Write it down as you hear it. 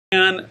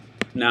And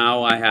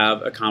now I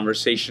have a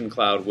conversation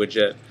cloud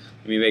widget.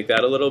 Let me make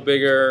that a little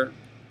bigger,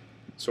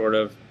 sort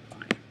of.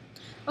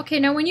 Okay,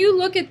 now when you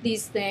look at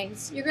these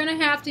things, you're going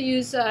to have to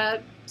use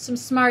some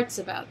smarts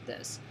about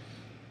this.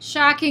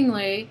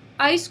 Shockingly,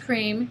 ice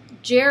cream,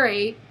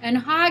 Jerry,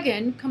 and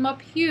Hagen come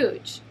up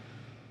huge.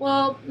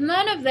 Well,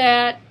 none of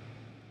that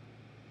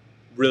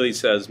Really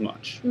says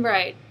much.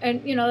 right,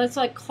 and you know, that's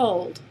like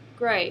cold.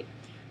 Great.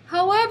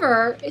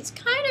 However, it's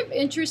kind of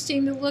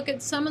interesting to look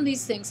at some of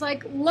these things,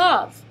 like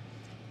love.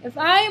 If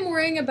I am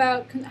worrying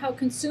about how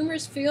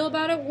consumers feel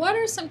about it, what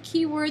are some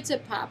keywords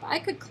that pop? I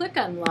could click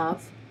on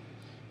love.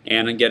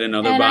 And get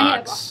another and box. I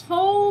have a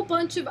whole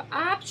bunch of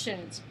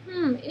options.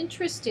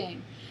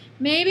 Interesting.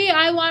 Maybe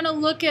I want to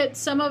look at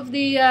some of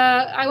the,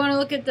 I want to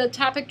look at the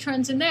topic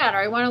trends in that, or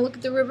I want to look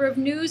at the River of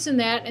News in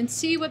that and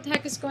see what the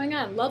heck is going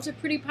on. Love's a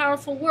pretty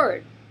powerful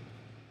word.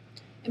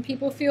 And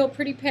people feel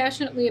pretty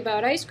passionately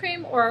about ice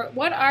cream, or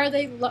what are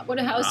they,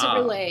 how is it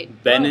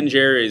relayed? Ben and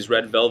Jerry's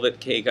Red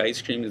Velvet Cake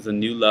Ice Cream is the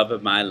new love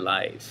of my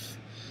life.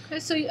 Okay,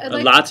 so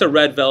lots of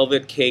red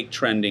velvet cake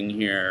trending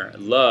here.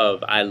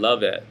 Love, I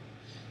love it.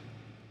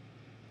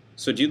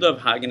 So do you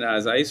love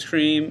Haagen-Dazs ice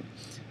cream?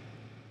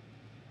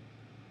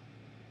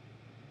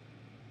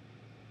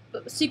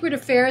 Secret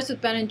Affairs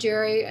with Ben and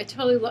Jerry. I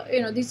totally love,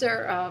 you know, these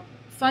are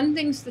fun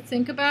things to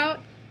think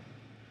about.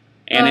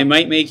 And it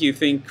might make you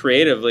think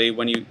creatively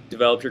when you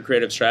develop your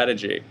creative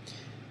strategy.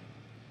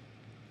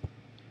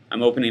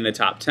 I'm opening the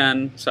top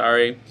 10,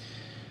 sorry.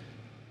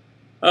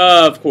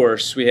 Of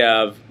course, we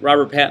have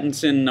Robert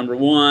Pattinson,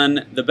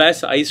 #1, the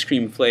best ice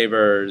cream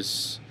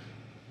flavors.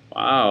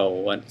 Wow,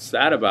 what's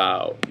that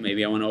about?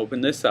 Maybe I want to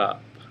open this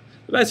up.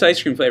 The best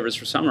ice cream flavors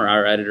for summer,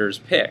 our editor's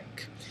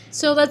pick.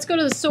 So let's go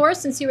to the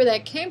source and see where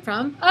that came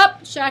from.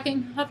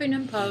 Shocking,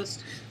 Huffington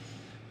Post.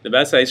 The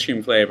best ice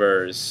cream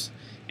flavors.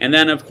 And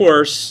then, of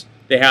course,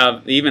 they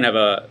even have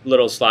a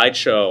little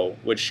slideshow,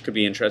 which could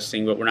be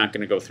interesting, but we're not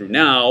going to go through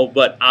now.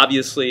 But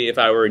obviously, if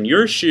I were in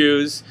your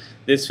shoes,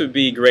 this would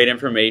be great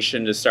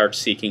information to start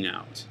seeking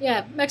out.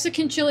 Yeah,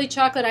 Mexican chili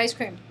chocolate ice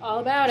cream. All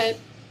about it.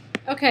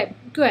 Okay,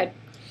 good.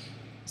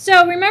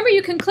 So remember,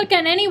 you can click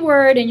on any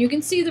word and you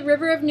can see the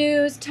River of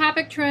News,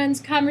 topic trends,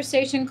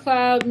 conversation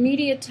cloud,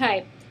 media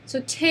type.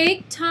 So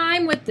take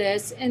time with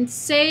this and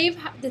save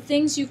the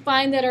things you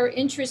find that are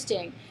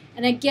interesting.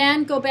 And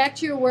again, go back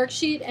to your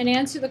worksheet and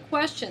answer the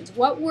questions.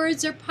 What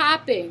words are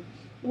popping?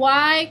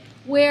 Why,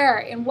 where,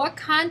 in what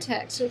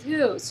context, with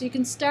who? So you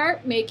can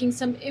start making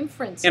some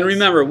inferences. And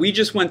remember, we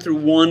just went through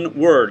one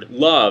word,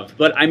 love,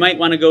 but I might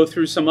want to go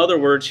through some other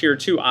words here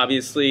too.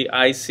 Obviously,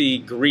 I see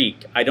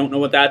Greek. I don't know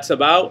what that's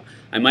about.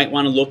 I might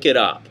want to look it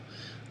up.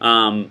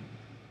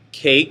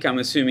 Cake, I'm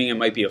assuming it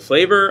might be a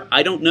flavor.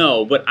 I don't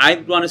know, but I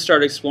want to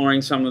start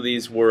exploring some of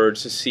these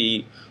words to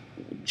see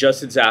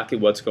just exactly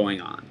what's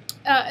going on.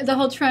 The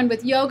whole trend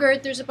with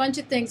yogurt, there's a bunch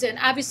of things, and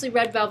obviously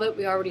red velvet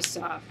we already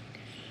saw.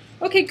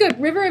 Okay,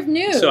 good. River of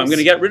News. So I'm going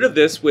to get rid of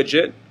this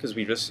widget because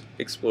we just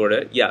explored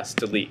it. Yes,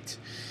 delete.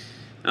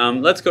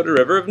 Let's go to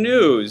River of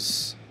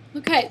News.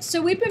 Okay,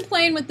 so we've been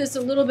playing with this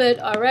a little bit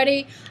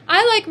already.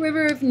 I like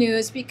River of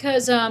News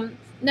because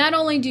not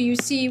only do you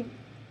see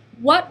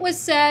what was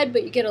said,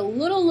 but you get a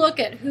little look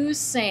at who's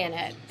saying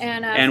it.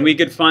 And we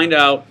could find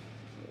out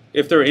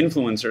if they're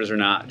influencers or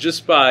not,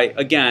 just by,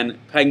 again,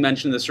 Peg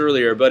mentioned this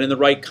earlier, but in the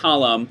right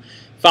column,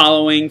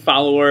 following,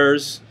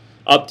 followers,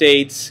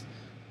 updates.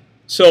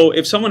 So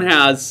if someone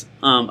has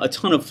a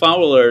ton of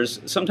followers,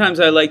 sometimes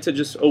I like to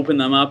just open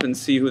them up and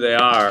see who they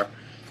are.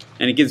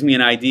 And it gives me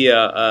an idea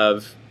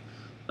of,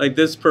 like,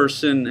 this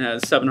person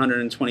has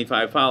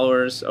 725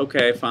 followers.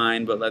 Okay,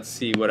 fine, but let's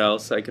see what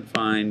else I could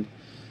find.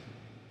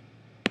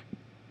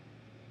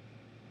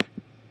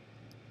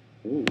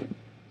 Ooh.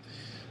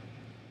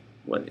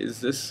 What is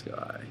this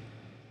guy?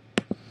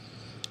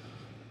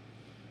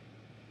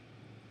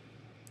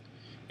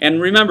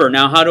 And remember,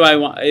 now how do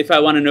if I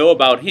want to know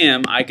about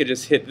him, I could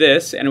just hit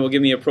this and it will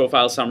give me a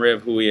profile summary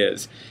of who he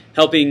is.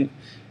 Helping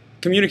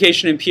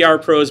communication and PR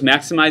pros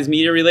maximize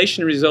media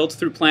relation results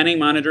through planning,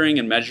 monitoring,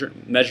 and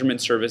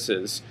measurement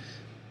services.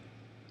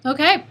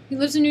 Okay, he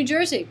lives in New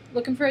Jersey.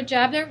 Looking for a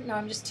job there? No,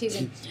 I'm just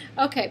teasing.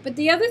 Okay, but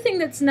the other thing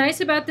that's nice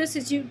about this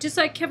is you, just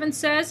like Kevin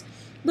says,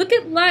 look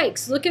at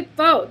likes, look at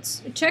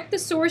votes. Check the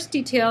source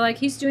detail like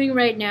he's doing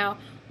right now.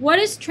 What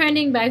is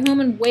trending by whom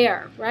and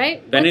where,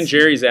 right? Ben and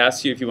Jerry's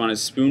asked you if you want to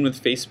spoon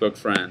with Facebook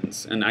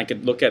friends, and I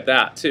could look at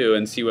that too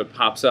and see what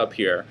pops up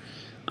here.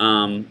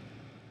 And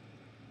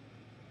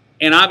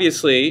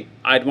obviously,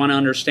 I'd want to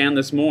understand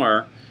this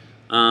more.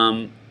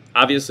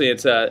 Obviously,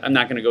 it's I'm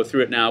not going to go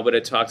through it now, but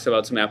it talks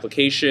about some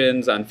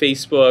applications on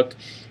Facebook,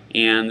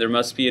 and there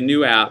must be a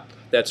new app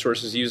that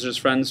sources users'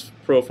 friends'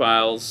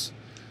 profiles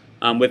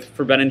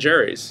for Ben and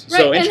Jerry's. Right,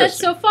 so and that's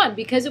so fun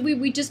because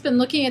we just been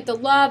looking at the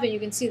love, and you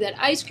can see that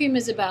ice cream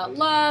is about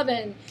love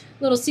and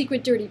little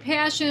secret dirty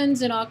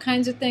passions and all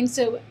kinds of things.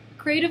 So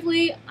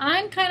creatively,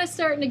 I'm kind of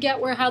starting to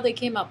get how they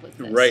came up with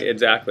this. Right,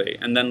 exactly.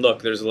 And then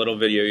look, there's a little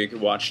video you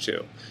could watch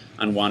too.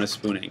 on Juana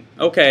spooning.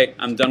 Okay,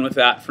 I'm done with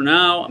that for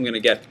now. I'm going to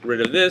get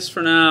rid of this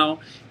for now.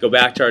 Go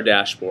back to our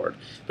dashboard.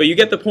 But you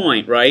get the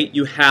point, right?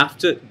 You have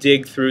to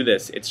dig through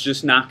this. It's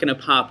just not going to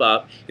pop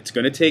up. It's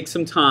going to take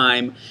some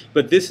time,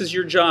 but this is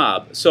your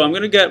job. So I'm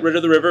going to get rid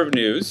of the River of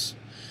News.